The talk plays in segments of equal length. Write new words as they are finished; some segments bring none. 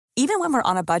Even when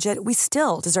we're on a budget, we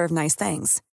still deserve nice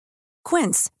things.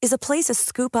 Quince is a place to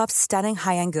scoop up stunning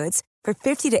high-end goods for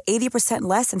 50 to 80%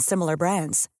 less than similar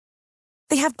brands.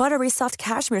 They have buttery soft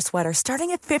cashmere sweaters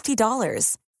starting at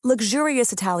 $50,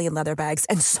 luxurious Italian leather bags,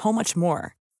 and so much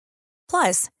more.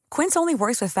 Plus, Quince only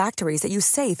works with factories that use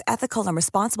safe, ethical, and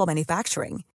responsible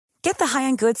manufacturing. Get the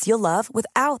high-end goods you'll love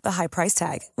without the high price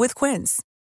tag with Quince.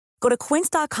 Go to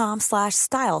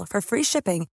quince.com/style for free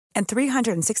shipping and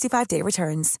 365-day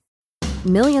returns.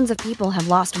 Millions of people have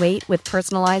lost weight with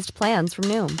personalized plans from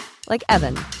Noom. Like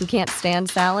Evan, who can't stand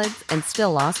salads and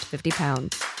still lost 50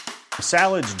 pounds.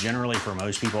 Salads generally for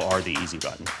most people are the easy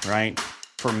button, right?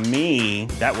 For me,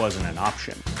 that wasn't an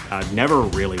option. I never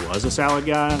really was a salad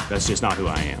guy. That's just not who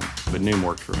I am. But Noom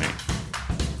worked for me.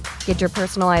 Get your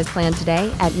personalized plan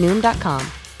today at Noom.com.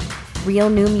 Real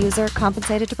Noom user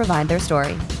compensated to provide their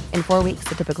story. In 4 weeks,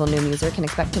 the typical Noom user can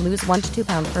expect to lose 1 to 2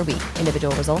 pounds per week.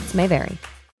 Individual results may vary.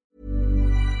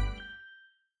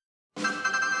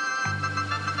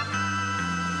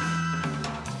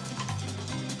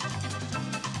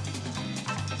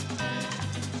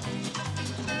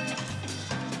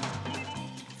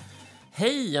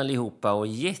 Hej allihopa och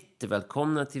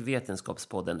jättevälkomna till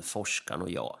Vetenskapspodden Forskaren och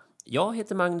jag. Jag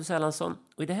heter Magnus Erlandsson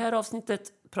och i det här avsnittet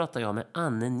pratar jag med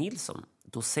Anne Nilsson,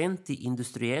 docent i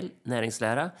industriell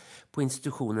näringslära på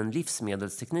institutionen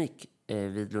livsmedelsteknik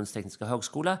vid Lunds tekniska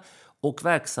högskola och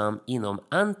verksam inom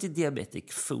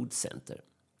Anti-Diabetic Food Center.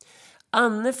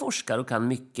 Anne forskar och kan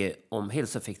mycket om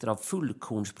hälsoeffekter av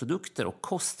fullkornsprodukter och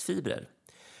kostfibrer.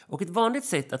 Och ett vanligt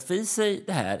sätt att få i sig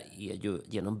det här är ju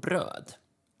genom bröd.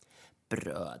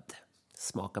 Bröd.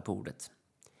 Smaka på ordet.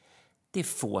 Det är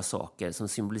få saker som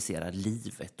symboliserar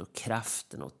livet och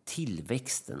kraften och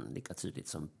tillväxten lika tydligt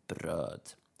som bröd.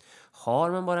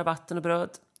 Har man bara vatten och bröd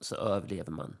så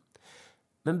överlever man.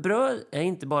 Men bröd är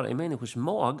inte bara i människors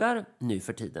magar nu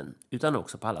för tiden utan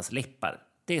också på allas läppar.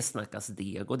 Det snackas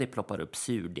deg och det ploppar upp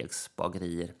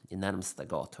surdegsbagerier i närmsta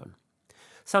gathörn.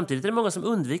 Samtidigt är det många som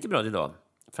undviker bröd idag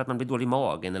för att man blir dålig i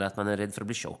magen eller att man är rädd för att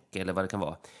bli tjock eller vad det kan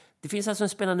vara. Det finns alltså en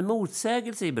spännande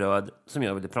motsägelse i bröd som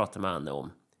jag ville prata med Anne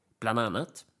om. Bland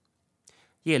annat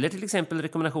gäller till exempel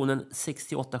rekommendationen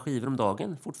 68 skivor om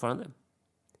dagen fortfarande.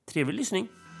 Trevlig lyssning!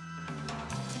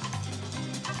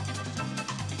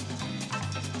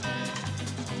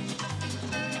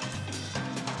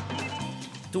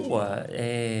 Då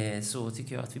så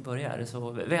tycker jag att vi börjar.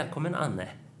 Så välkommen Anne.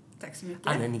 Tack så mycket.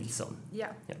 Anne Nilsson. Ja.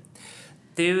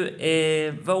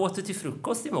 Du, vad åt du till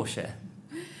frukost i morse?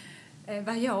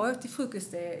 Vad jag åt till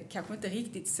frukost är kanske inte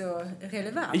riktigt så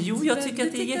relevant. Jo, jag tycker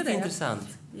att det är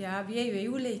jätteintressant. Ja, vi är ju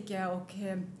olika och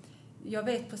jag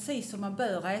vet precis hur man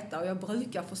bör äta och jag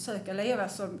brukar försöka leva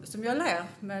som jag lär.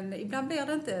 Men ibland blir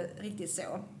det inte riktigt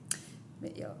så.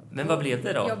 Men vad blev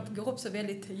det då? Jag går upp så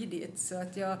väldigt tidigt så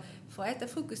att jag får äta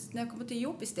frukost när jag kommer till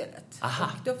jobb istället.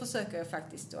 Aha. Och då försöker jag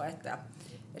faktiskt att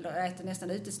äta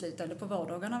nästan uteslutande på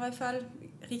vardagarna i varje fall,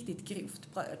 riktigt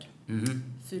grovt bröd.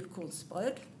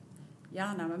 Fullkornsbröd.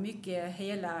 Gärna med mycket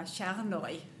hela kärnor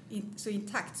i, så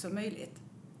intakt som möjligt.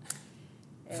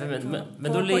 På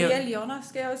helgerna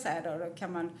ska jag säga då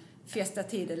kan man fästa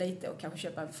till det lite och kanske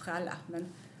köpa en fralla. Men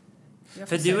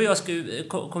för du och jag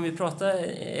kommer ju prata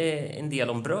en del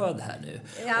om bröd här nu.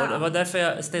 Ja. Och det var därför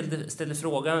jag ställde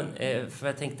frågan. För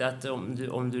jag tänkte att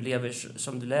om du lever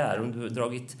som du lär, om du har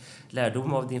dragit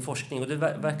lärdom av din forskning. Och det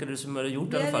verkar du som du har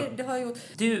gjort i alla fall. Det har jag gjort.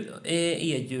 Du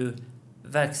är ju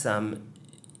verksam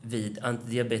vid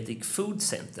Anti-Diabetic Food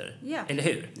Center, eller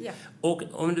hur? Ja. Och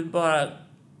om du bara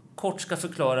kort ska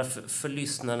förklara för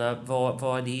lyssnarna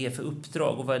vad det är för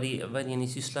uppdrag och vad det är ni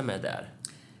sysslar med där.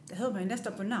 Det hör man ju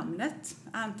nästan på namnet,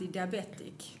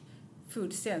 Anti-Diabetic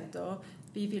Food Center.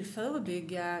 Vi vill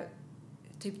förebygga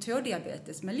typ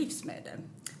 2-diabetes med livsmedel.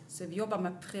 Så vi jobbar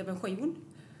med prevention.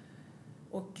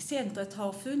 Och centret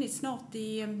har funnits snart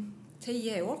i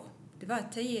 10 år. Det var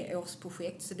ett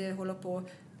 10-årsprojekt så det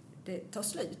tar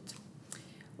slut.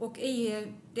 Och i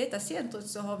detta centret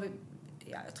så har vi,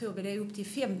 jag tror det är upp till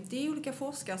 50 olika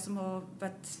forskare som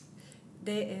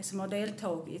har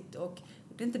deltagit. Och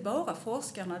det är inte bara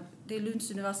forskarna, det är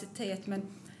Lunds universitet men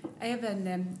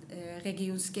även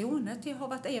Region Skåne har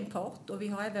varit en part. Och vi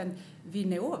har även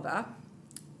Vinnova,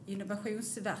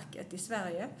 Innovationsverket i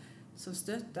Sverige, som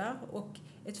stöttar och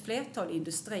ett flertal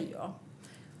industrier.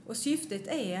 Och syftet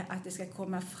är att det ska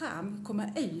komma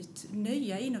ut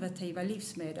nya innovativa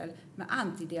livsmedel med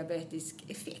antidiabetisk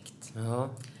effekt. Ja.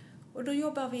 Och då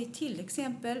jobbar vi till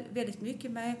exempel väldigt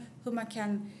mycket med hur man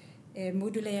kan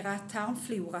modulera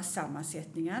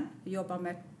tarmflorasammansättningen. Vi jobbar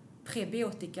med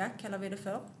prebiotika, kallar vi det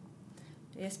för.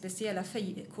 Det är speciella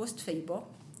kostfiber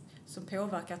som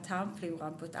påverkar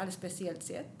tarmfloran på ett alldeles speciellt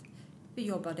sätt. Vi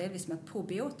jobbar delvis med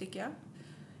probiotika.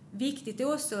 Viktigt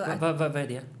är också att Vad är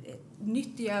det?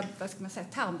 nyttiga,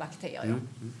 tarmbakterier.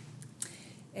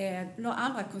 Några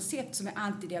andra koncept som är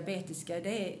antidiabetiska,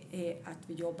 det är att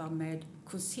vi jobbar med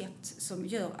koncept som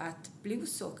gör att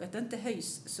blodsockret inte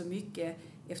höjs så mycket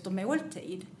efter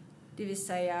måltid. Det vill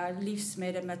säga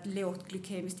livsmedel med ett lågt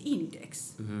glykemiskt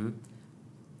index.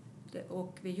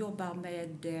 Och vi jobbar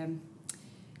med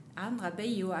andra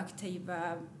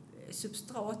bioaktiva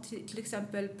substrat, till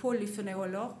exempel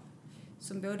polyfenoler,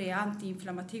 som både är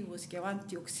antiinflammatoriska och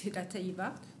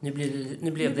antioxidativa. Nu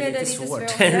blev det lite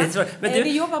svårt. Men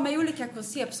vi jobbar med olika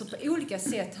koncept som på olika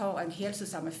sätt har en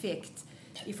hälsosam effekt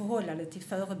i förhållande till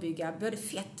förebygga både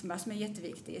fetma, som är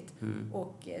jätteviktigt,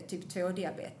 och typ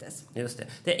 2-diabetes. Just det.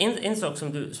 Det är en sak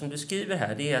som du skriver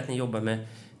här, det är att ni jobbar med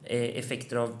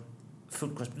effekter av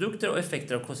fullkornsprodukter och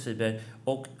effekter av kostfiber.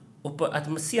 Och att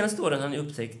de senaste åren har ni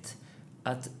upptäckt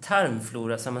att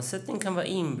tarmflorasammansättning kan vara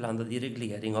inblandad i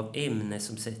reglering av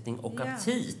ämnesomsättning och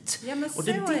aptit. Ja, men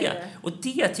och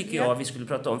det tycker jag vi skulle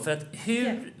prata om. För att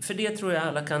för det tror jag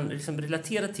alla kan liksom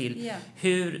relatera till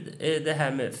hur det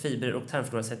här med fiber och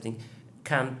tarmflorasammansättning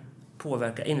kan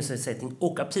påverka ämnesomsättning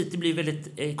och aptit. Det blir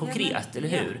väldigt konkret, eller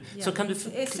hur? Ja. Så kan du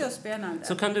det är så spännande.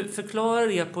 Så kan du förklara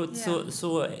det på ett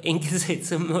så enkelt sätt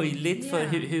som möjligt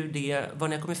för vad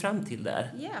ni har kommit fram till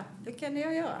där? Ja, det kan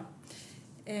jag göra.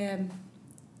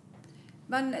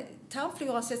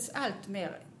 Tarmflora sätts allt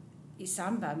mer i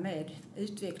samband med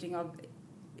utveckling av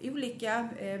olika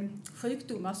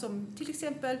sjukdomar som till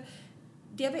exempel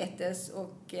diabetes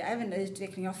och även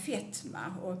utveckling av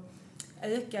fetma och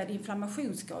ökad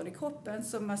inflammationsgrad i kroppen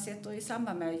som man sätter i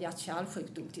samband med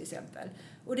hjärt-kärlsjukdom till exempel.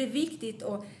 Och det är viktigt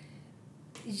att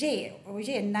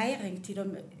ge näring till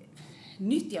de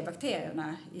nyttiga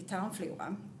bakterierna i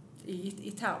tarmfloran,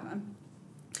 i tarmen.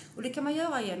 Och det kan man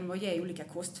göra genom att ge olika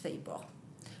kostfibrer.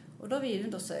 Och då har vi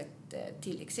undersökt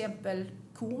till exempel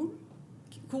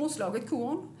kornslaget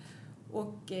korn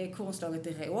och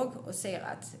kornslaget råg och ser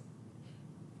att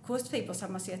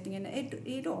kostfibersammansättningen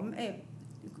i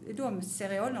de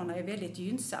cerealerna är väldigt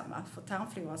gynnsamma för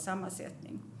tarmflorans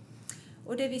sammansättning.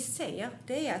 Och det vi ser,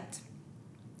 det är att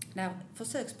när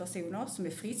försökspersoner som är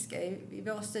friska i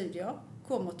våra studier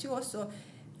kommer till oss och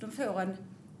de får en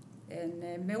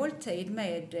måltid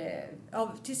med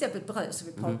till exempel bröd som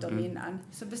vi pratade om innan,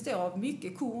 som består av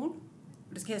mycket korn.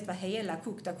 Det ska helst vara hela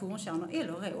kokta kornkärnor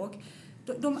eller råg.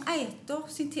 De äter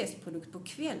sin testprodukt på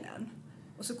kvällen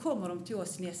och så kommer de till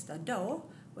oss nästa dag.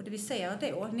 Och det vi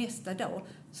ser då, nästa dag,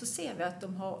 så ser vi att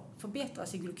de har förbättrat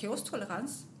sin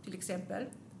glukostolerans till exempel,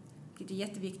 vilket är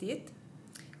jätteviktigt.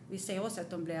 Vi ser också att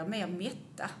de blir mer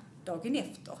mätta dagen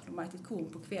efter de har ätit korn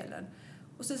på kvällen.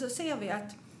 Och så ser vi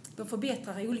att de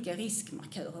förbättrar olika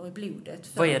riskmarkörer i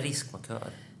blodet. Vad är riskmarkör?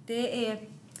 Det är,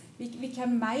 vi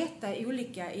kan mäta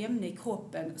olika ämnen i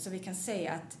kroppen så vi kan se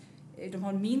att de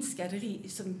har en minskad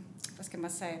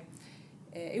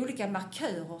olika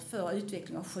markörer för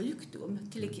utveckling av sjukdom.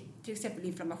 Till exempel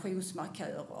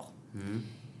inflammationsmarkörer.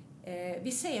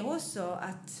 Vi ser också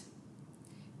att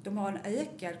de har en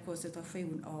ökad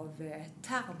koncentration av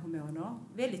tarmhormoner.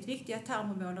 Väldigt viktiga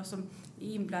tarmhormoner som är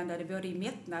inblandade både i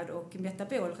mättnad och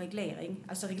metabol reglering,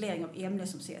 alltså reglering av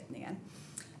ämnesomsättningen.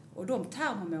 Och de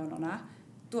tarmhormonerna,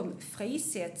 de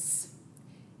frisätts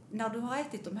när du har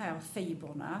ätit de här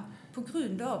fibrerna på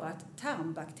grund av att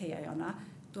tarmbakterierna,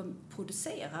 de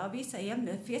producerar vissa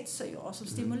ämnen, fettsyror, som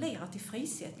stimulerar till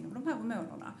frisättning av de här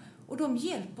hormonerna. Och de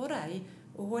hjälper dig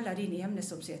att hålla din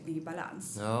ämnesomsättning i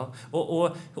balans. Ja,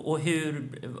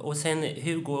 och sen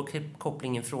hur går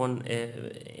kopplingen från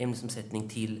ämnesomsättning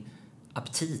till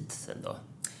aptit sen då?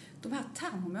 De här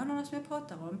tarmhormonerna som jag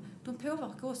pratar om, de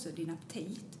påverkar också din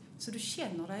aptit. Så du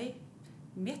känner dig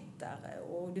mättare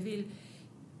och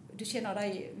du känner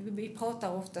dig, vi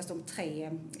pratar oftast om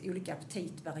 3 olika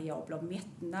aptitvariabler: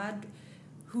 mättnad,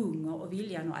 hunger och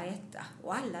viljan att äta.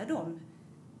 Och alla de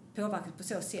påverkas på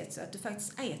så sätt så att du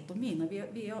faktiskt äter mindre.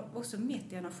 Vi har också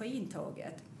mätt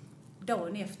energiintaget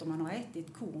dagen efter man har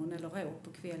ätit korn eller råg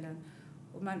på kvällen.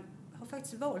 Och man har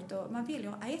faktiskt valt att man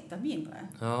vill äta mindre.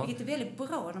 Ja. Vilket är väldigt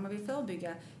bra när man vill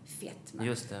förebygga fetma.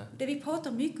 Just det. Det vi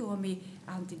pratar mycket om i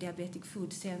Anti-Diabetic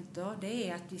Food Center, det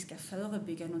är att vi ska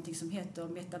förebygga något som heter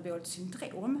metabolt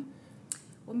syndrom.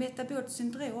 Och metabolt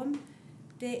syndrom,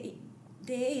 det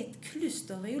är ett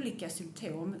kluster av olika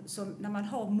symptom som när man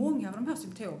har många av de här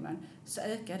symptomen så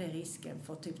ökar det risken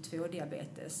för typ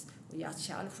 2-diabetes och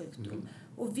hjärt-kärlsjukdom.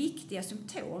 Och viktiga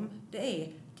symptom, det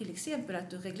är till exempel att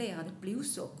du reglerar ditt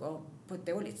blodsocker på ett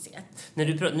dåligt sätt.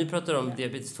 När nu pratar om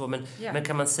diabetes 2, men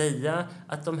kan man säga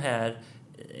att de här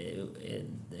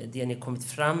det ni kommit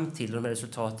fram till, de här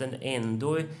resultaten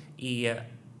ändå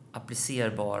är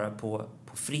applicerbara på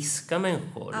friska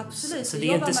människor. Absolut. Så det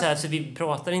är inte så här, så vi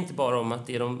pratar inte bara om att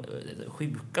det är de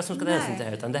sjuka som ska ta hänsyn till det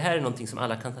här, utan det här är någonting som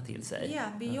alla kan ta till sig. Ja,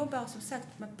 vi jobbar som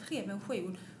sagt med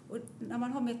prevention. Och när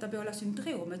man har metabola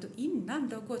syndromet och innan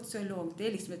det har gått så långt, det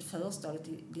är liksom ett förstadie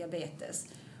till diabetes.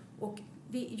 Och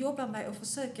vi jobbar med att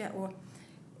försöka att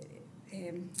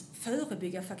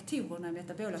förebygga faktorerna i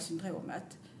metabola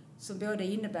syndromet. Som både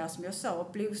innebär, som jag sa,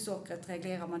 blodsockret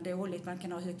reglerar man dåligt, man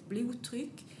kan ha högt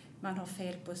blodtryck, man har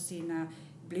fel på sina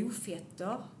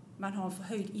blodfetter, man har en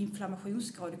förhöjd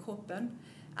inflammationsgrad i kroppen.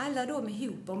 Alla de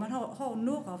ihop, om man har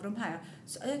några av de här,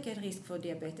 så ökar risk för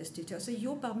diabetes typ 2. Så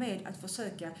jobbar med att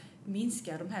försöka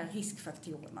minska de här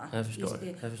riskfaktorerna. Jag förstår.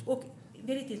 Och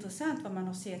väldigt intressant vad man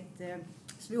har sett,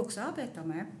 som vi också arbetar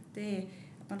med, det är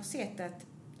att man har sett att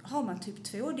har man typ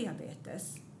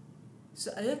 2-diabetes så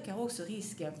ökar också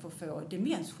risken för att få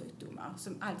demenssjukdomar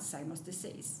som Alzheimers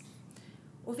disease.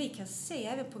 Och vi kan se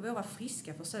även på våra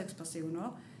friska försökspersoner,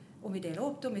 om vi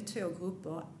delar upp dem i 2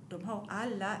 grupper, de har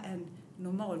alla en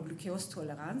normal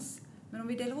glukostolerans. Men om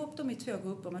vi delar upp dem i 2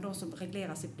 grupper med de som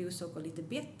reglerar sitt blodsocker lite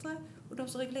bättre och de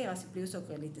som reglerar sitt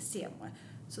blodsocker lite sämre,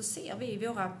 så ser vi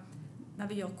när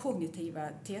vi gör kognitiva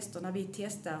tester, när vi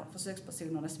testar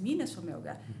försökspersonernas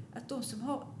minnesförmåga, att de som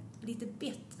har lite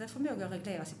bättre förmåga att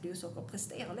reglera sitt blodsocker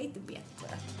presterar lite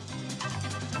bättre.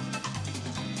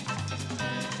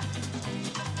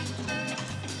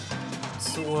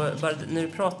 Så bara, när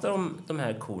du pratar om de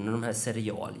här kornen, de här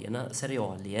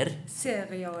cerealier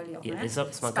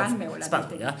Spannmål,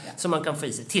 som man kan få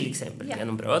i sig, till exempel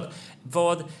genom bröd.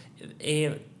 Vad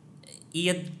är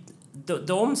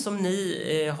de som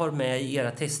ni har med i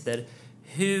era tester,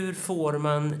 hur får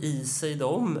man i sig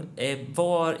dem?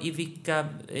 I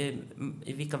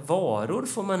vilka varor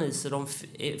får man i sig dem?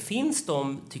 Finns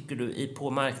de, tycker du, på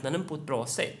marknaden på ett bra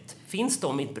sätt? Finns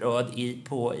de i ett bröd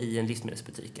i en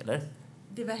livsmedelsbutik, eller?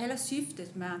 Det var hela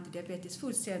syftet med Antidiabetes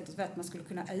Food Center, för att man skulle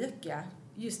kunna öka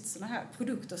just sådana här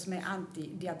produkter som är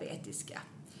antidiabetiska.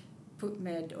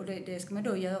 Och det ska man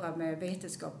då göra med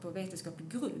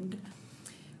vetenskaplig grund.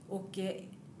 Och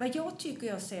vad jag tycker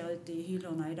jag ser ute i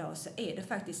hyllorna idag, så är det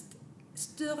faktiskt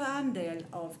större andel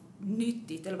av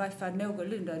nyttigt, eller i varje fall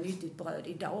någorlunda nyttigt bröd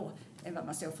idag än vad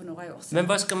man såg för några år sedan. Men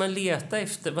vad ska man leta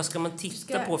efter? Vad ska man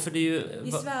titta på? För det är ju...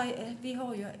 I Sverige, vi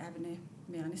har ju även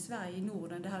mer än i Sverige, i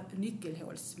Norden, det här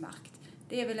nyckelhålsmärkt.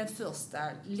 Det är väl en första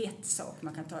lätt sak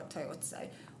man kan ta åt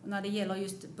sig. Och när det gäller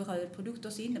just brödprodukter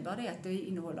så innebär det att det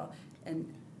innehåller en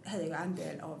hög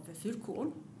andel av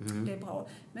fullkorn. Det är bra.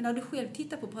 Men när du själv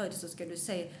tittar på bröd så ska du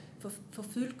se, för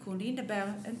fullkorn, det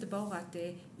innebär inte bara att det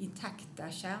är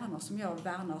intakta kärnor, som jag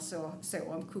värnar så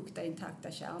om kokta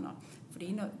intakta kärnor. För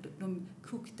de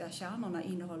kokta kärnorna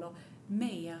innehåller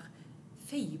mer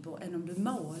fiber än om du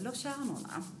maler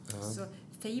kärnorna. Så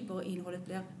fiberinnehållet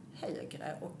blir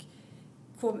högre och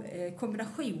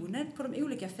kombinationen på de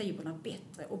olika fibrerna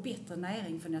bättre och bättre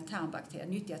näring för dina tarmbakterier,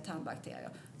 nyttiga tarmbakterier.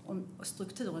 Och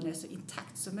strukturen är så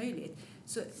intakt som möjligt.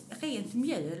 Så rent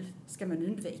mjöl ska man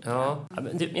undvika. Ja,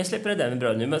 jag släpper det där med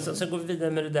bröd nu, men så går vi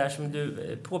vidare med det där som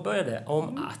du påbörjade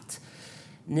om att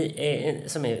ni,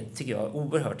 som är, tycker jag,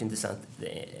 oerhört intressant,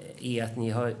 är att ni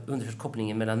har undersökt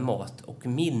kopplingen mellan mat och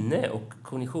minne och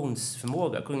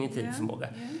kognitiv förmåga.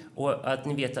 Och att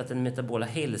ni vet att den metabola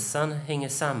hälsan hänger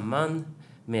samman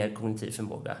med kognitiv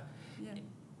förmåga.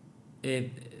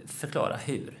 Förklara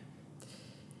hur.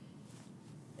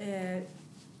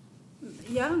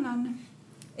 Hjärnan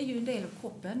är ju en del av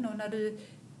kroppen, och när du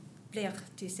blir,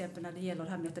 till exempel när det gäller det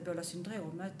här metabola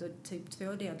syndromet och typ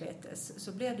 2-diabetes,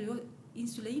 så blir du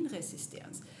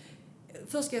insulinresistens.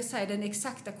 Först ska jag säga den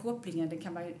exakta kopplingen, den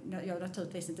kan jag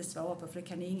naturligtvis inte svara på, för det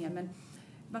kan ingen, men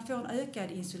man får en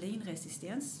ökad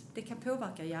insulinresistens. Det kan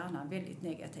påverka hjärnan väldigt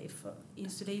negativt, för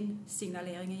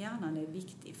insulinsignalering i hjärnan är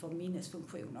viktig för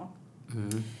minnesfunktioner.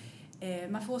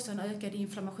 Man får också en ökad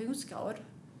inflammationsgrad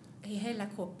i hela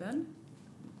kroppen.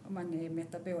 Om man är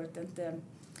metabolt,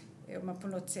 om man på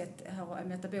något sätt har en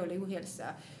metabol ohälsa,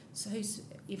 så höjs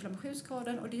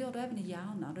inflammationsgraden, och det gör det även i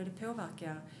hjärnan, och det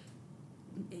påverkar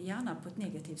hjärnan på ett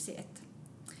negativt sätt.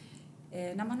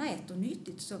 När man äter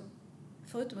nyttigt, så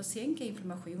förutom att sänka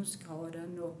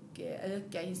inflammationsgraden och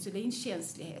öka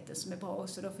insulinkänsligheten, som är bra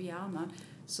också då för hjärnan,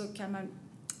 så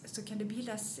kan det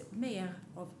bildas mer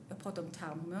av, jag pratade om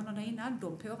tarmhormonerna innan,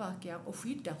 de påverkar och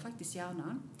skyddar faktiskt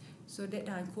hjärnan. Så det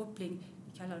är en koppling,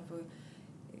 vi kallar det för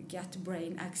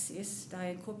gut-brain axis, där är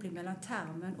en koppling mellan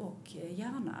tarmen och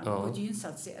hjärnan på ett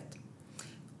gynnsamt sätt.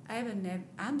 Även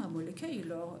andra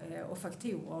molekyler och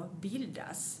faktorer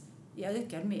bildas i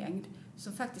ökad mängd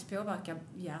som faktiskt påverkar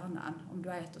hjärnan om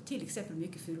du äter till exempel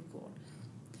mycket fullkorn.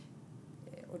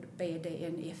 Och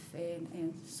BDNF är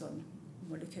en sån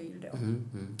molekyl då,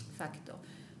 faktor.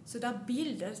 Så där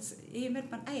bildas, i och med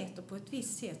att man äter på ett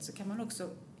visst sätt så kan man också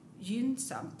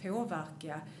gynnsamt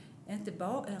påverka inte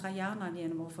bara hjärnan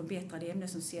genom att förbättra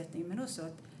ämnesomsättning men också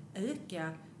att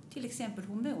öka till exempel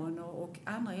hormoner och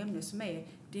andra ämnen som är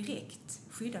direkt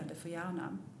skyddande för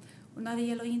hjärnan. Och när det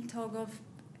gäller intag av,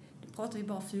 då pratar vi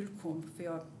bara fullkorn, för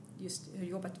jag har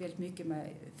jobbat väldigt mycket med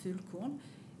fullkorn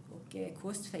och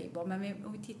kostfiber. Men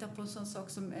om vi tittar på en sån sak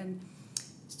som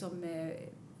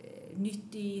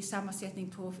nyttig sammansättning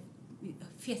på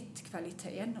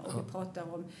fettkvaliteten och vi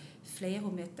pratar om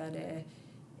fleromättade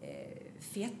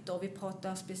fetter. Vi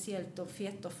pratar speciellt om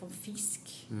fetter från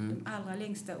fisk. De allra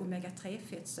längsta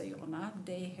omega-3-fettsyrorna,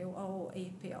 DHA och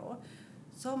EPA.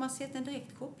 Så har man sett en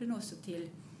direkt koppling också till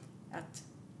att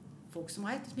folk som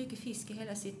har ätit mycket fisk i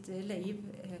hela sitt liv,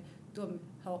 de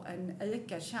har en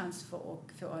ökad chans för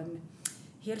att få en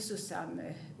hälsosam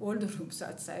ålderdom så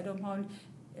att säga. De har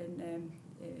en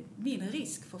mindre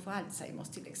risk för att få Alzheimers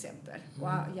till exempel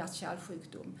och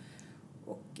hjärt-kärlsjukdom.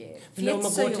 Och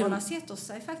fettsyrorna sätter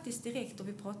sig faktiskt direkt, och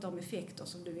vi pratar om effekter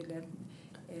som du ville,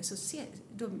 så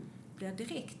de blir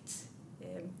direkt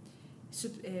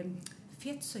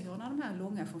fettsyrorna, de här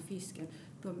långa från fisken,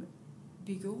 de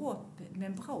bygger upp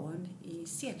membran i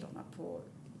cellerna på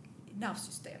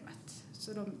nervsystemet.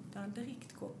 Så det är en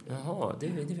direkt koppling. Jaha, det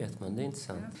vet man. Det är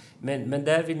intressant. Ja. Men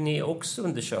där vill ni också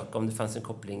undersöka om det fanns en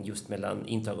koppling just mellan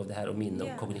intag av det här och minne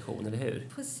och kognition, eller hur?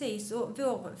 Precis, och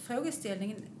vår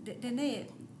frågeställning, den är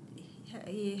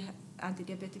i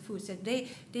antidiabetic food set. Det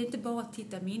är inte bara att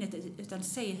titta minnet utan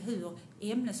se hur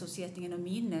ämnesomsättningen och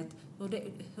minnet,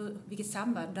 vilket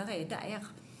samband där är där.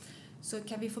 Så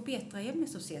kan vi förbättra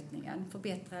ämnesomsättningen,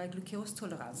 förbättra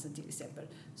glukostoleransen till exempel,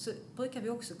 så brukar vi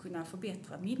också kunna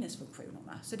förbättra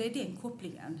minnesfunktionerna. Så det är den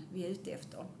kopplingen vi är ute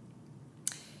efter.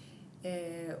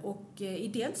 Och i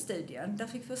den studien, där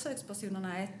fick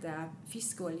försökspersonerna äta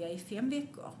fiskolja i 5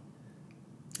 veckor.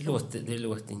 Det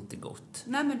låter inte gott.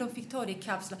 Nej, men de fick ta det i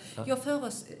kapslar. Ja. Jag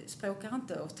förespråkar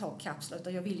inte att ta kapslar,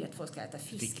 utan jag vill ju att folk ska äta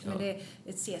fisk. Men det är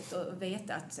ett sätt att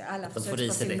veta att alla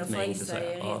försökspersoner får i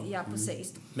sig. Ja,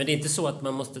 precis. Men det är inte så att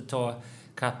man måste ta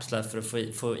kapslar för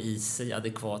att få i sig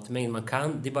adekvat mängd. Man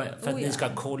kan, det är bara för att ni ska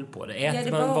ha koll på det.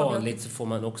 Äter man vanligt så får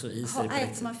man också i sig.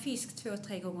 Äter man fisk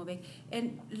 2-3 gånger i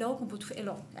veckan,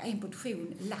 en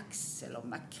portion lax eller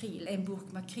makrill, en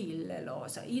burk makrill eller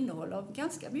så, innehåller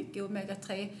ganska mycket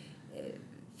omega-3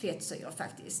 fettsyror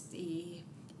faktiskt i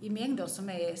mängder som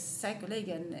är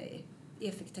säkerligen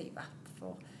effektiva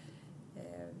för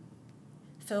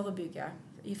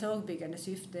i förebyggande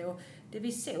syfte. Och det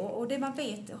vi såg, och det man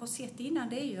har sett innan,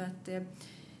 det är ju att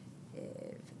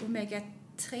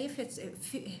omega-3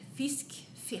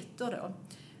 fiskfetter då,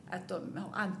 att de har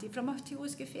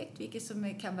antiinflammatorisk effekt, vilket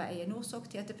som kan vara en orsak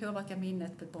till att det påverkar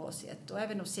minnet på ett bra sätt. Och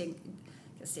även att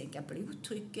sänka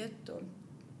blodtrycket och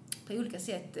på olika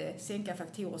sätt sänka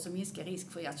faktorer som minskar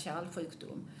risk för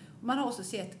hjärt-kärlsjukdom. Man har också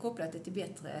sett kopplat det till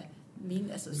bättre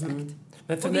minne, som sagt.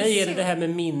 Men för mig är det här med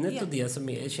minnet och det som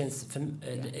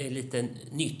är lite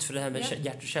nytt. För det här med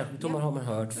hjärt- och kärlsjukdomar har man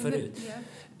hört förut.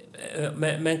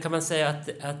 Men kan man säga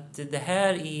att det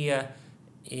här är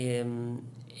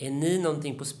ni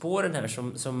någonting på spåren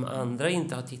här som andra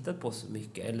inte har tittat på så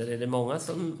mycket? Eller är det många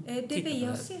som tittar på det här? Det vi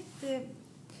har sett...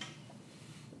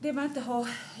 Det man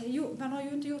har ju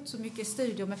inte gjort så mycket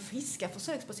studier med friska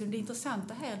försökspersoner. Det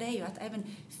intressanta här, det är ju att även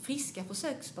friska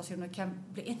försökspersoner kan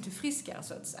bli ännu friskare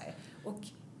så att säga. Och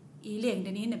i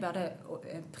längden innebär det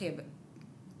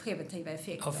preventiva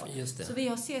effekter. Ja, just det. Så vi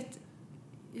har sett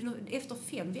efter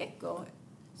 5 veckor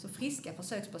så friska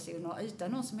försökspersoner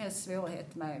utan någon som helst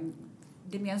svårighet med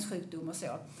demenssjukdom och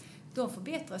så, de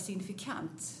förbättrar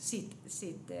signifikant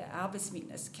sitt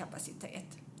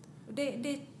arbetsminneskapacitet. Och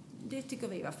det tycker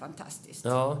vi var fantastiskt.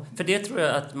 Ja, för det tror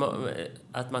jag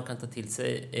att man kan ta till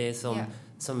sig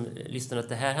som lyssnar, att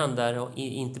det här handlar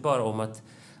inte bara om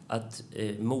att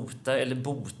mota eller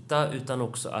bota, utan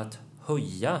också att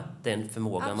höja den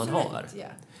förmågan man har. Ja.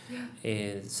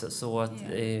 Så att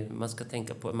man ska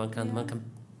tänka på man kan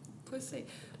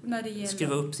när det gäller,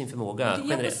 skruva upp sin förmåga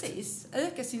generellt. Precis.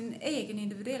 Öka sin egen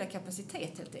individuella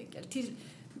kapacitet helt enkelt.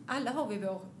 Alla har vi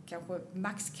vår kanske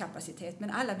maxkapacitet, men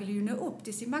alla vill ju nå upp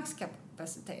till sin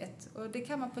maxkapacitet. Och det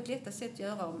kan man på ett lättare sätt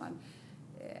göra om man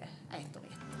äter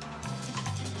rätt.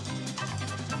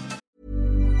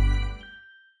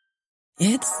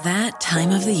 It's that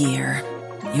time of the year.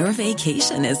 Your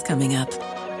vacation is coming up.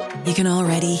 You can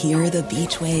already hear the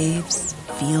beach waves,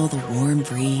 feel the warm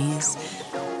breeze,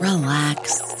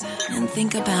 relax and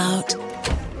think about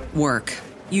work.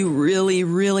 You really,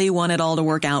 really want it all to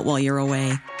work out while you're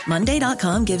away.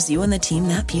 Monday.com gives you and the team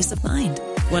that peace of mind.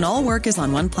 When all work is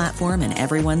on one platform and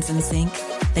everyone's in sync,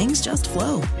 things just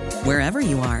flow. Wherever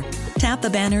you are, tap the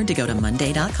banner to go to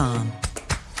Monday.com.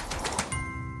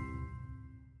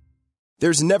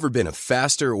 There's never been a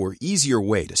faster or easier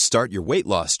way to start your weight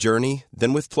loss journey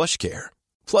than with PlushCare.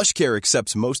 PlushCare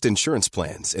accepts most insurance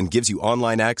plans and gives you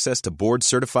online access to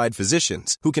board-certified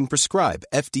physicians who can prescribe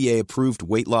FDA-approved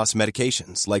weight loss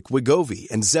medications like Wegovy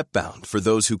and Zepbound for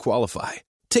those who qualify.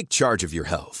 Take charge of your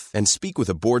health and speak with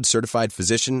a board-certified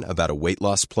physician about a weight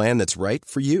loss plan that's right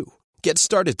for you. Get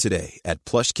started today at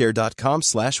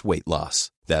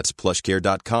plushcare.com/weightloss. That's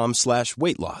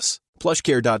plushcare.com/weightloss.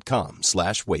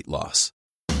 plushcare.com/weightloss.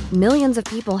 Millions of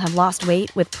people have lost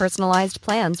weight with personalized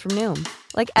plans from Noom.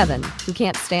 Like Evan, who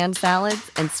can't stand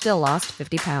salads and still lost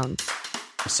 50 pounds.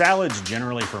 Salads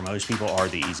generally for most people are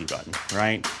the easy button,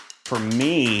 right? For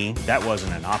me, that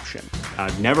wasn't an option.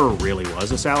 I never really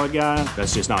was a salad guy.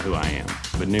 That's just not who I am.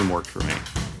 But Noom worked for me.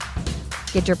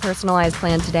 Get your personalized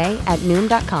plan today at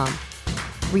Noom.com.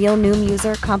 Real Noom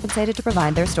user compensated to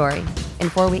provide their story. In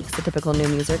 4 weeks, the typical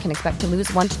Noom user can expect to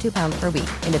lose 1 to 2 pounds per week.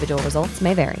 Individual results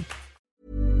may vary.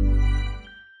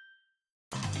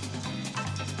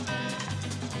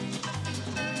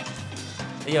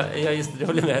 Ja, just det, jag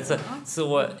håller med.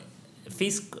 Så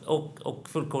fisk och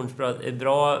fullkornsbröd är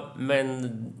bra, men det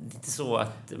är inte så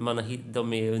att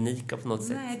de är unika på något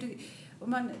sätt.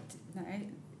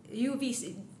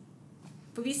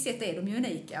 På visst sätt är de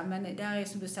unika, men det är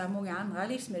som du säger många andra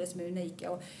livsmedel som är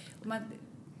unika.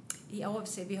 I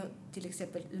AFC vi har till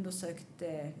exempel undersökt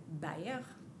bär,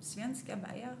 svenska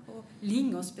bär och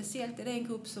lingon speciellt. Det är en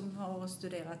grupp som har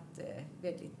studerat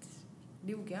väldigt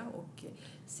noga och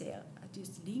ser att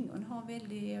just lingon har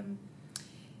väldigt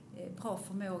bra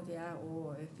förmåga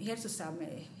och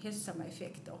hälsosamma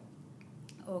effekter.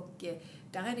 Och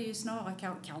där är det ju snarare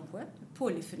kanske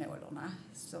polyfenolerna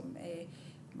som är,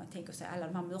 man tänker sig alla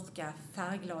de här mörka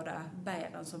färgglada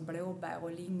bären som blåbär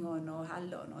och lingon och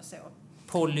hallon och så.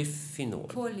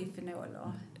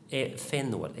 Polyfenoler.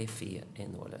 Fenol,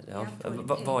 F-E-N-O. Ja.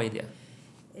 Vad är det?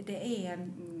 Det är,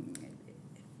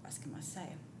 vad ska man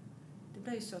säga? Det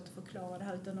blir ju svårt att förklara det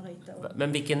här utan att rita.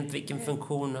 Men vilken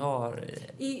funktion har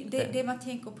det man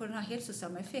tänker på den här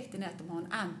hälsosamma effekten är att de har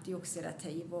en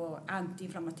antioxidativ och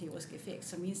antiinflammatorisk effekt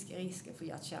som minskar risken för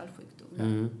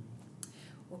hjärt-kärlsjukdom.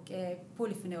 Och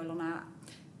polyfenolerna,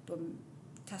 de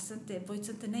bryts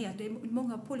inte ner. Det är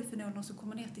många polyfenoler som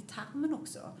kommer ner till tarmen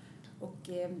också och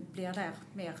blir där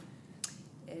mer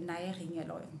näring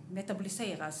eller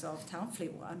metaboliseras av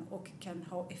tarmfloran och kan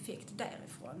ha effekt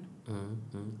därifrån.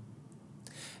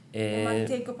 Om man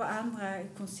tänker på andra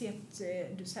koncept,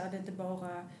 du säger det inte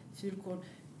bara fullkorn,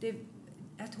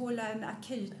 att hålla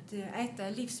äta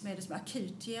livsmedel som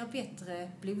akut ger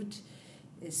bättre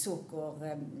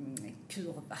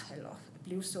blodsockerkurva eller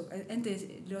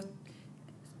blodsocker.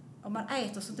 Om man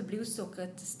äter så inte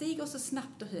blodsockret stiger så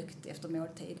snabbt och högt efter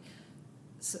måltid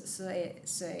så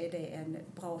är det en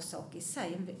bra sak i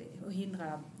sig att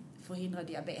förhindra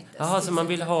diabetes. Jaha, så man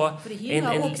vill ha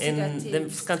den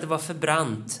ska inte vara för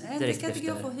brant direkt. Det ska inte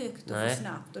gå för högt och för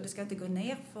snabbt och det ska inte gå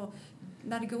ner för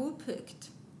när det går upp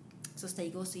högt så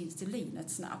stiger också insulinet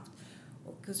snabbt.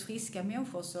 Och hos friska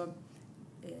människor så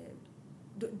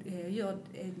gör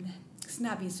en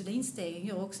snabb insulinstegring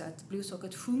gör också att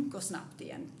blodsockret sjunker snabbt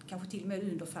igen, kanske till och med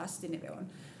under fastenivån.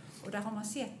 Och där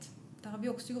har vi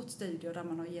också gjort studier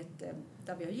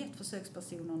där vi har gett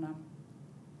försökspersonerna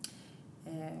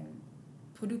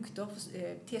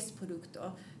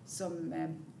testprodukter som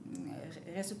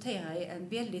resulterar i en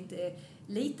väldigt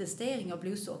liten stegring av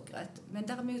blodsockret. Men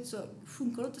däremot så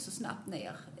sjunker det inte så snabbt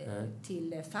ner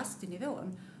till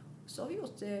fastenivån. Så har vi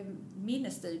gjort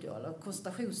minnesstudier eller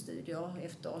koncentrationsstudier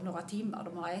efter några timmar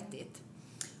de har ätit.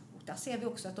 Och där ser vi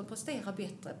också att de presterar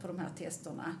bättre på de här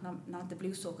testerna när inte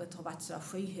blodsockret har varit så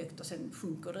skyhögt och sen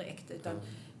sjunker direkt. Utan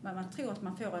man tror att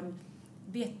man får en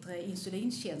bättre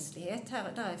insulinkänslighet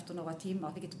där efter några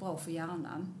timmar, vilket är bra för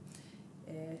hjärnan.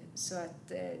 Så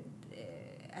att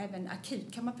även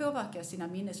akut kan man påverka sina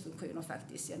minnesfunktioner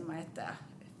faktiskt genom att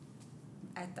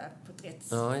äta på ett rätt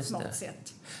smart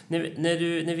sätt.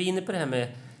 När vi är inne på det här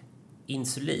med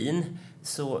insulin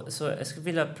så jag skulle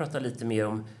vilja prata lite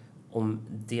mer om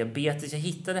diabetes. Jag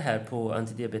hittade här på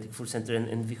Anti-Diabetic Food Center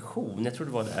en vision. Jag tror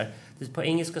det var där. På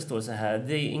engelska står det så här: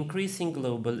 The increasing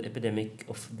global epidemic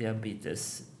of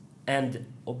diabetes and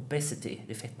obesity,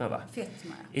 det är fetma va?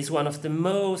 Fetma. Is one of the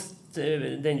most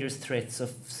dangerous threats of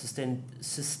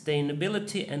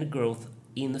sustainability and growth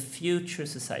in the future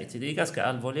society. Det är ganska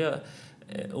allvarliga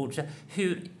ord.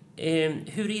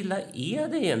 Hur illa är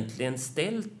det egentligen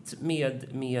ställt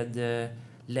med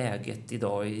läget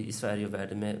idag i Sverige och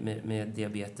världen med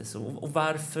diabetes? Och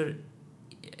varför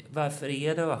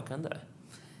är det ökande?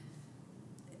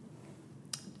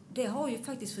 Det har ju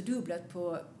faktiskt fördubblat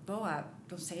på bara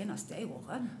de senaste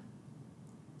åren.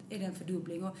 Är det en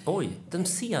fördubbling? Oj, de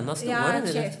senaste åren?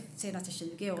 Ja, senaste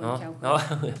 20 åren kanske. Ja.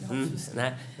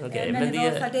 Nej, okej. Men det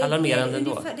är alarmerande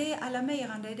ändå. Det är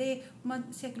alarmerande. Om man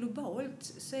ser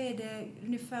globalt så är det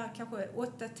ungefär kanske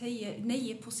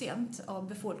 8-9% av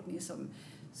befolkningen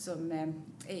som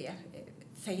är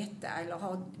feta eller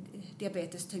har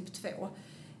diabetes typ 2.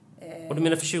 Och du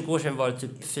menar för 20 år sedan var det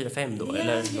typ 4-5 då?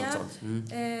 Eller något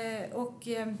sånt?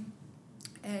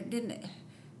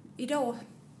 Idag,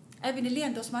 även i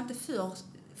länder som man inte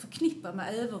förknippar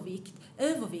med övervikt.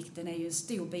 Övervikten är ju en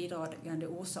stor bidragande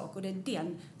orsak och det är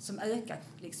den som ökar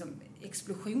liksom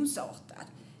explosionsartat.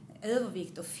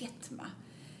 Övervikt och fetma.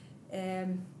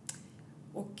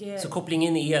 Så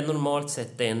kopplingen är normalt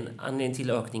sett den anledningen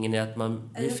till ökningen är att man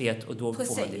blir fet och då får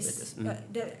man diabetes.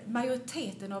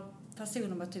 Majoriteten av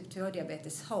personer med typ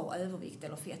 2-diabetes har övervikt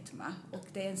eller fetma och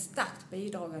det är en starkt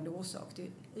bidragande orsak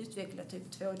till utveckla typ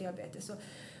 2-diabetes.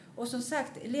 Och som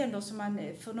sagt, länder som man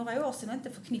för några år sedan inte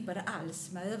förknippade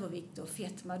alls med övervikt och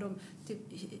fetma, typ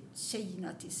Kina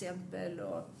till exempel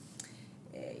och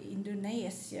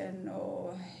Indonesien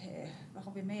och vad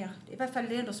har vi mer? I varje fall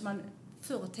länder som man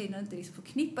förr i tiden inte liksom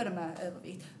förknippade med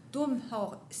övervikt. De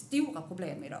har stora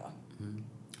problem idag. Mm.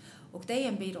 Och det är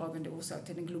en bidragande orsak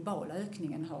till den globala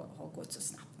ökningen har gått så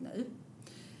snabbt nu.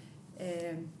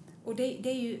 Och det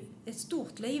är ju ett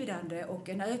stort lidande och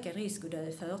en ökad risk att dö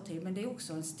i förtid, men det är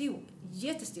också en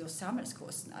jättestor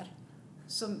samhällskostnad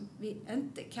som vi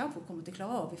inte kanske kommer att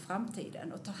klara av i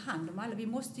framtiden och ta hand om alla. Vi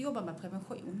måste jobba med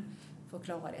prevention för att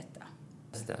klara detta.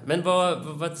 Men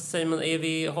vad säger man,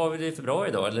 har vi det för bra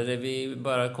idag eller är vi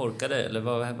bara korkade eller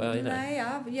vad är det? Nej,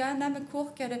 men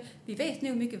korkade, vi vet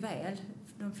nog mycket väl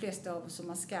de flesta av oss som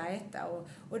man ska äta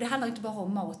och det handlar inte bara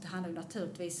om mat, det handlar ju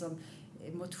naturligtvis om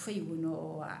motion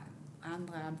och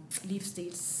andra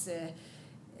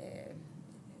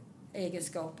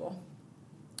livsstilsegenskaper.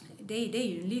 Det är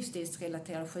ju en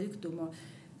livsstilsrelaterad sjukdom och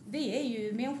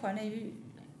människan är ju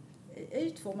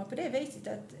utformad på det viset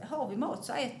att har vi mat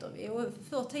så äter vi och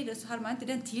förr tiden så hade man inte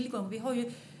den tillgång. Vi har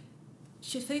ju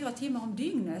 24 timmar om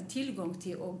dygnet tillgång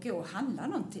till att gå och handla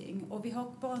någonting och vi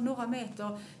har bara några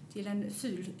meter till en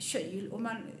full kyl och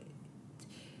man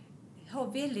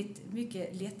har väldigt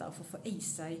mycket lättare för att få i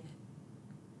sig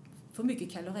för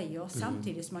mycket kalorier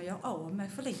samtidigt som man gör av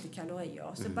med för lite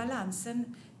kalorier. Så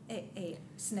balansen är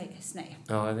sned.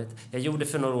 Ja, jag vet. Jag gjorde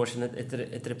för några år sedan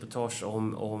ett reportage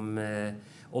om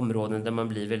områden där man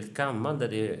blir väldigt gammal, där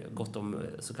det är gott om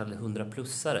så kallade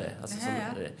 100-plussare. Alltså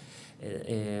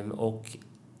och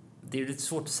det är lite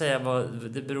svårt att säga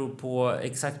vad det beror på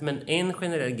exakt, men en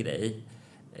generell grej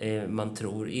man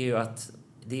tror är ju att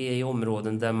det är i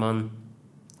områden där man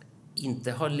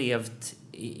inte har levt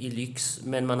i lyx,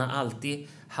 men man har alltid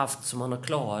haft som man har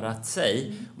klarat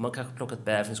sig. Man kanske plockat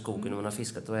bär från skogen och man har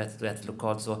fiskat och ätit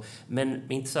lokalt så.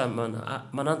 Men inte så här,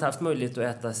 man har inte haft möjlighet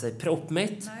att äta sig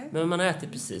proppmätt, men man har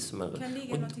ätit precis som man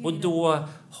och då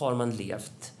har man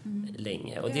levt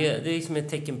länge. Och det är liksom ett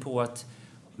tecken på att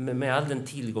med all den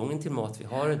tillgången till mat vi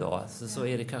har idag så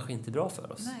är det kanske inte bra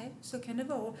för oss. Nej, så kan det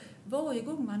vara. Varje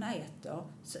gång man äter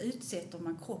så utsätter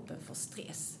man kroppen för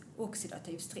stress,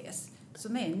 oxidativ stress,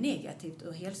 som är negativt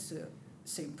ur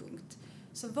hälsosynpunkt.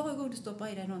 Så varje gång du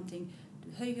stoppar i dig någonting,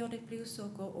 du höjer ditt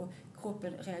blodsocker och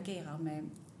kroppen reagerar med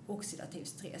oxidativ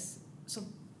stress som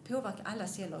påverkar alla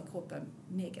celler i kroppen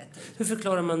negativt. Hur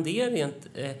förklarar man det rent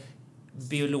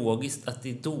biologiskt att det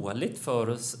är dåligt för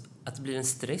oss att det blir en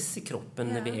stress i kroppen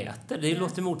när vi äter? Det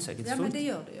låter motsägelsefullt. Ja, men det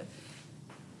gör det ju.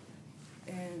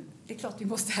 Det är klart vi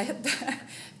måste äta,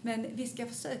 men vi ska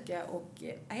försöka och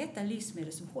äta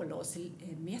livsmedel som håller oss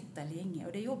mätta länge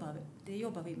och det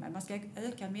jobbar vi med. Man ska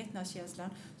öka mättnadskänslan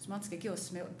så man inte ska gå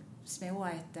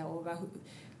småäta och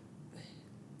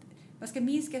man ska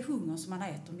minska hunger så man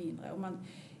äter mindre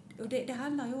och det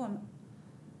handlar ju om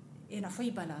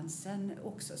energibalansen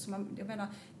också. Så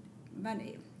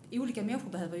olika människor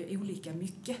behöver ju olika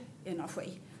mycket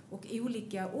energi och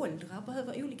olika åldrar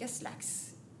behöver olika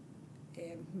slags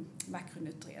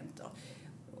makronutrienter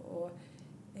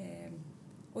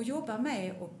och jobba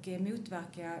med och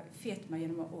motverka fetma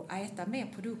genom att äta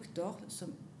mer produkter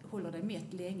som håller dig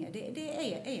mätt länge.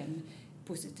 Det är en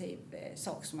positiv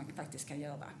sak som man faktiskt kan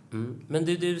göra. Men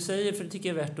det du säger, för det tycker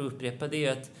jag är värt att upprepa, det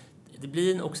är att det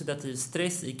blir en oxidativ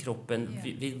stress i kroppen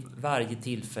vid varje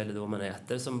tillfälle då man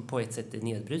äter som på ett sätt är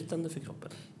nedbrytande för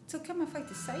kroppen. Så kan man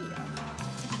faktiskt säga.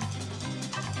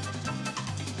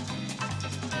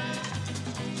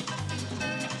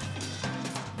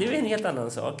 Det är en helt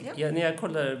annan sak. När jag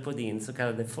kollar på din så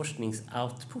kallade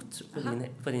forskningsoutput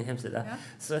på din hemsida. Ja.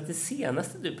 Så att det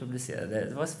senaste du publicerade,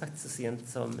 det var faktiskt så sent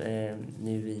som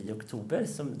nu i oktober,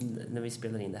 när vi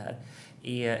spelar in det här,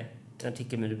 är en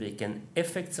artikel med rubriken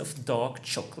Effects of Dark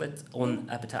Chocolate on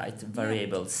Appetite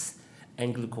Variables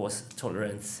and Glucose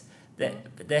Tolerance.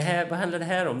 Det här, vad handlar det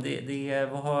här om?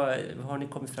 Vad har ni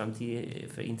kommit fram till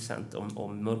för intressant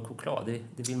om mörk choklad?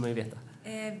 Det vill man ju veta.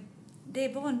 Det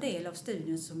är bara en del av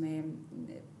studien som är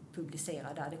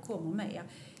publicerad där, det kommer mer.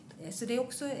 Så det är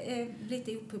också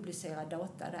lite opublicerad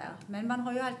data där. Men man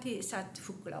har ju alltid satt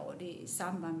choklad i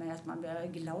samband med att man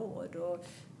blir glad och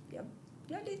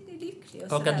lite lycklig.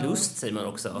 Bakad lust säger man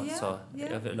också,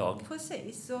 överlag.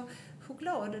 Precis, så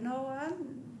choklad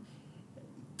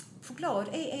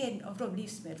är en av de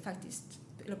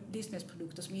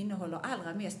livsmedelsprodukter som innehåller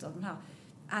allra mest av de här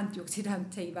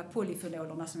antioxidantiva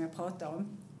polyfenolerna som jag pratar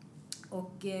om.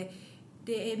 Och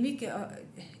det är mycket,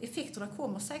 effekterna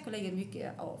kommer säkerligen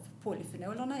mycket av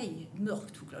polyfenolerna i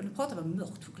mörkt choklad. Nu pratar vi om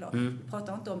mörkt choklad. Vi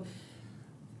pratar inte om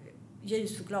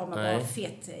ljus choklad med bara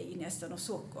fett i nästan och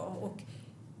socker. Och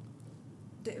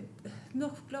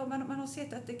mörk choklad, man har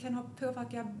sett att det kan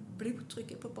påverka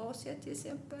blodtrycket på ett bra sätt till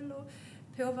exempel. Och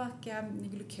påverka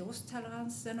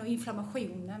glukostoleransen och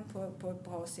inflammationen på ett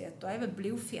bra sätt. Och även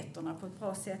blodfetterna på ett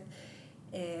bra sätt.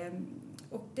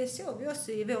 Och det såg vi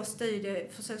också i vår studie.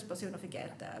 Försökspersoner fick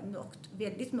äta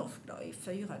väldigt mörkt choklad i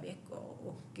 4 veckor.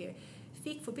 Och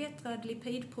fick förbättrad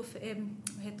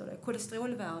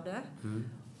kolesterolvärde.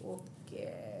 Och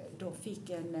de fick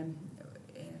en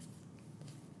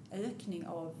ökning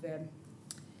av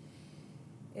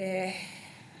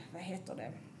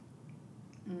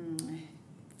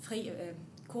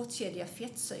kortkedjiga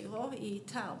fettsyror i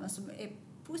tarmen som är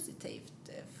positivt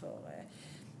för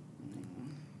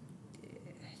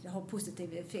det har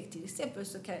positiv effekt. Till exempel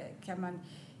så kan man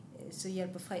så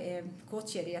hjälper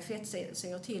kortkedjiga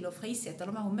fettsyror till att frisätta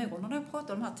de här hormonerna. Jag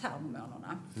pratar om de här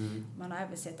tarmhormonerna. Man har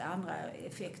även sett andra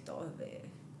effekter av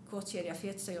kortkedjiga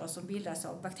fettsyror som bildas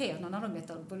av bakterierna när de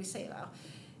metaboliserar.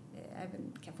 Även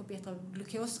kan förbättra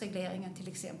glukosregleringen till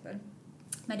exempel.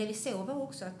 Men det vi såg var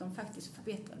också att de faktiskt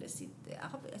förbättrade sitt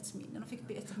arbetsminne. De fick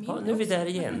bättre minne. Nu är vi där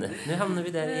igen. Nu hamnar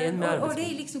vi där igen med arbetsminne. Och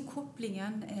det är liksom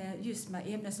kopplingen just med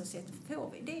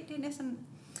ämnesomsättning. Det är nästan,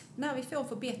 när vi får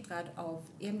förbättrad av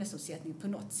ämnesomsättning på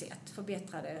något sätt,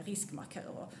 förbättrade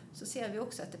riskmarkörer, så ser vi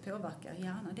också att det påverkar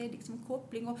hjärnan. Det är liksom en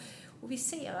koppling. Och vi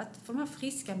ser att för de här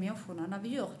friska människorna, när vi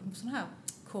gör sådana här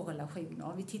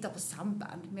korrelationer, vi tittar på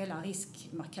samband mellan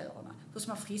riskmarkörerna hos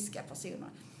de här friska personerna,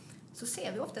 så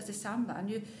ser vi oftast ett samband.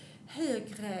 Ju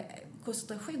högre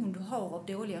koncentration du har av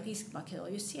dåliga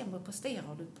riskmarkörer, ju sämre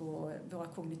presterar du på våra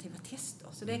kognitiva tester.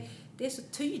 Så det är så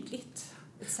tydligt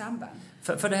ett samband.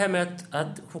 För det här med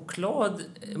att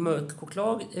mörk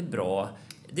choklad är bra,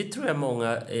 det tror jag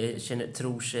många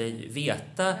tror sig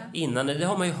veta innan. Det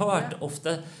har man ju hört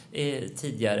ofta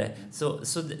tidigare.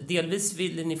 Så delvis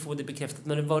ville ni få det bekräftat.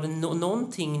 Men var det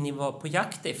någonting ni var på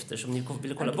jakt efter som ni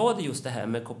ville kolla? Var det just det här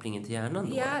med kopplingen till hjärnan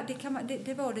då? Ja,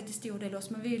 det var det till stor del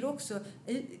också. Men vi vill också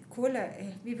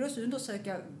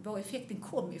undersöka var effekten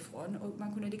kom ifrån. Och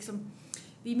man kunde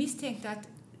vi misstänkte att,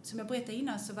 som jag berättade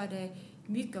innan, så var det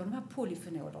mycket av de här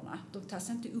polyfenolerna. De tas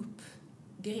inte upp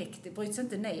direkt, det bryts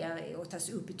inte ner och tas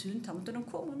upp i tunntarmen, utan de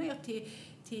kommer ner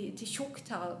till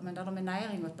tjocktarmen där de är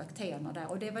näring åt bakterierna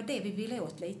där. Och det var det vi ville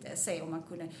åt lite, se om man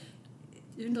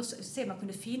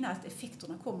kunde finna att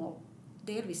effekterna kommer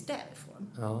delvis därifrån.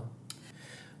 Ja.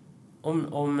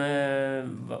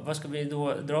 Vad ska vi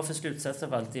då dra för slutsats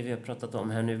av allt det vi har pratat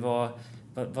om här nu?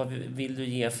 Vad vill du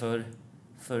ge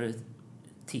för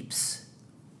tips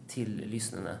till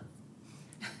lyssnarna?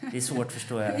 Det är svårt,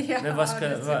 förstår jag. Ja, men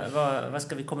vad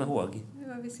ska vi komma ihåg?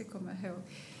 Vad vi ska komma ihåg?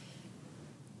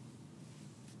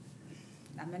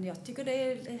 Nej, men jag tycker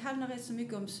det handlar rätt så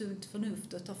mycket om sunt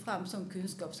förnuft och ta fram sån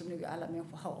kunskap som nog alla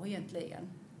människor har egentligen.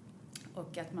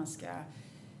 Och att man ska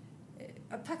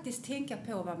faktiskt tänka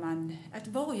på att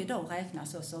varje dag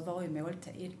räknas också, varje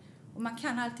måltid. Och man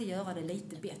kan alltid göra det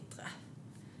lite bättre.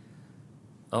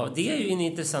 Ja, det är ju en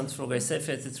intressant fråga i sig,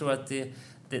 för jag tror att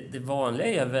det vanliga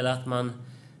är väl att man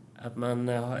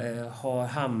har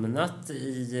hamnat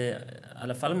i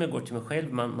alla fall om jag går till mig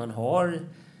själv, man har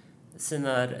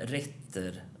sina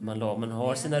rätter, man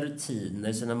har sina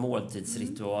rutiner, sina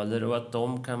måltidsritualer, och att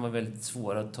de kan vara väldigt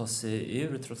svåra att ta sig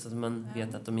ur trots att man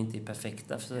vet att de inte är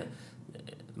perfekta. Så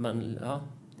Ja,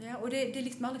 och det är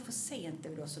liksom aldrig för sent, det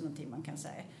är väl också någonting man kan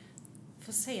säga.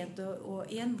 För sent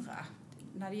att ändra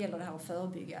när det gäller det här att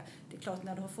förebygga. Det är klart,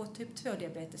 när du har fått typ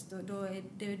 2-diabetes,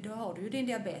 då har du ju din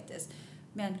diabetes.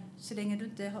 Men så länge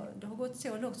det har gått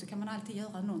så långt så kan man alltid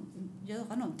göra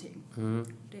någonting.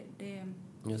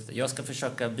 Just det. Jag ska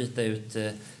försöka byta ut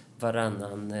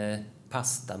varannan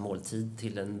pastamåltid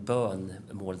till en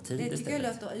bönmåltid istället. Det tycker jag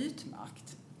låter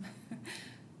utmärkt.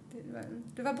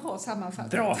 Det var bra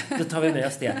sammanfattat. Bra, då tar vi med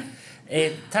oss det.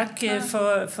 Tack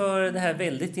för det här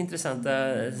väldigt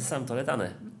intressanta samtalet, Anne.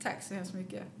 Tack så hemskt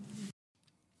mycket.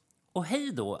 Och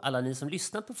hej då alla ni som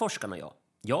lyssnar på Forskarna och jag.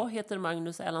 Jag heter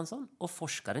Magnus Erlandsson och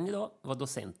forskaren idag var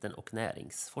docenten och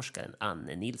näringsforskaren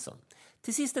Anne Nilsson.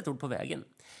 Till sist ett ord på vägen.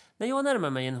 När jag närmar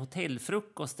mig en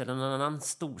hotellfrukost eller någon annan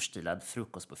storstilad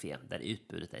frukostbuffé där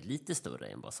utbudet är lite större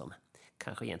än vad som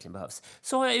kanske egentligen behövs,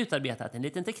 så har jag utarbetat en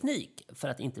liten teknik för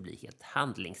att inte bli helt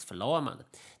handlingsförlamande.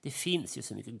 Det finns ju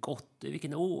så mycket gott. I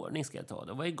vilken ordning ska jag ta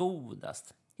det? Vad är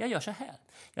godast? Jag gör så här.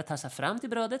 Jag tassar fram till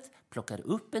brödet, plockar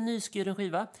upp en nyskuren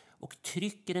skiva och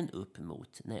trycker den upp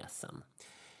mot näsan.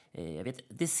 Jag vet,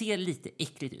 det ser lite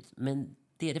äckligt ut, men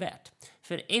det är det värt.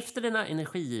 För efter denna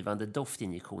energigivande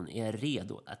doftinjektion är jag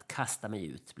redo att kasta mig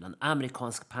ut bland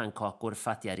amerikansk pannkakor,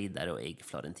 fattiga riddare och ägg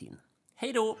florentin.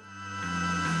 Hej då!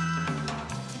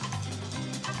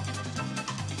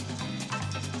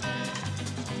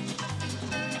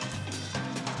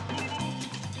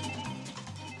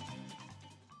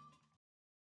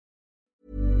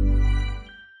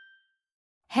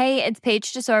 Hey, it's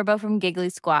Paige DeSorbo from Giggly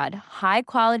Squad. High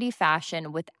quality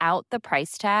fashion without the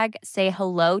price tag. Say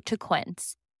hello to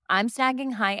Quince. I'm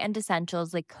snagging high-end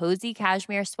essentials like cozy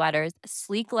cashmere sweaters,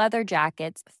 sleek leather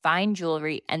jackets, fine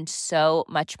jewelry, and so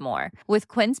much more. With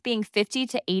Quince being 50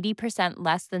 to 80%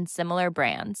 less than similar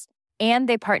brands. And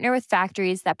they partner with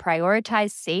factories that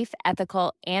prioritize safe,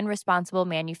 ethical, and responsible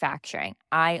manufacturing.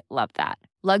 I love that.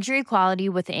 Luxury quality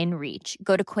within reach.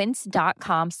 Go to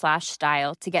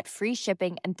quince.com/style to get free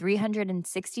shipping and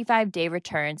 365-day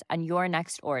returns on your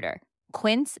next order.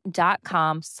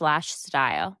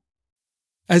 Quince.com/style.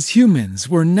 As humans,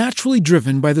 we're naturally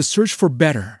driven by the search for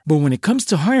better. But when it comes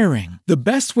to hiring, the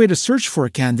best way to search for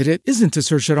a candidate isn't to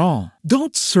search at all.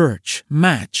 Don't search,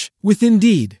 match with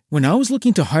Indeed. When I was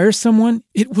looking to hire someone,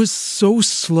 it was so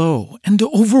slow and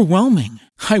overwhelming.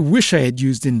 I wish I had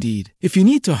used Indeed. If you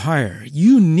need to hire,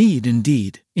 you need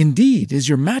Indeed. Indeed is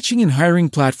your matching and hiring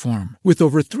platform with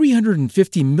over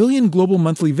 350 million global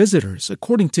monthly visitors,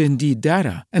 according to Indeed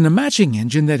data, and a matching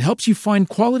engine that helps you find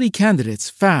quality candidates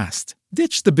fast.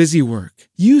 Ditch the busy work.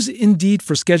 Use Indeed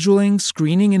for scheduling,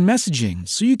 screening, and messaging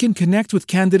so you can connect with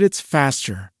candidates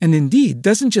faster. And Indeed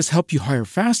doesn't just help you hire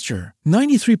faster.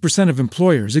 93% of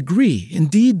employers agree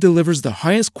Indeed delivers the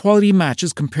highest quality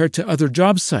matches compared to other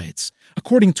job sites,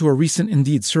 according to a recent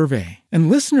Indeed survey. And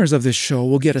listeners of this show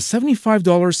will get a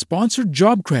 $75 sponsored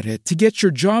job credit to get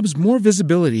your jobs more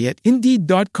visibility at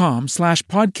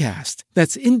Indeed.com/podcast.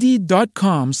 That's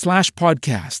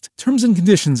Indeed.com/podcast. Terms and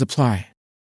conditions apply.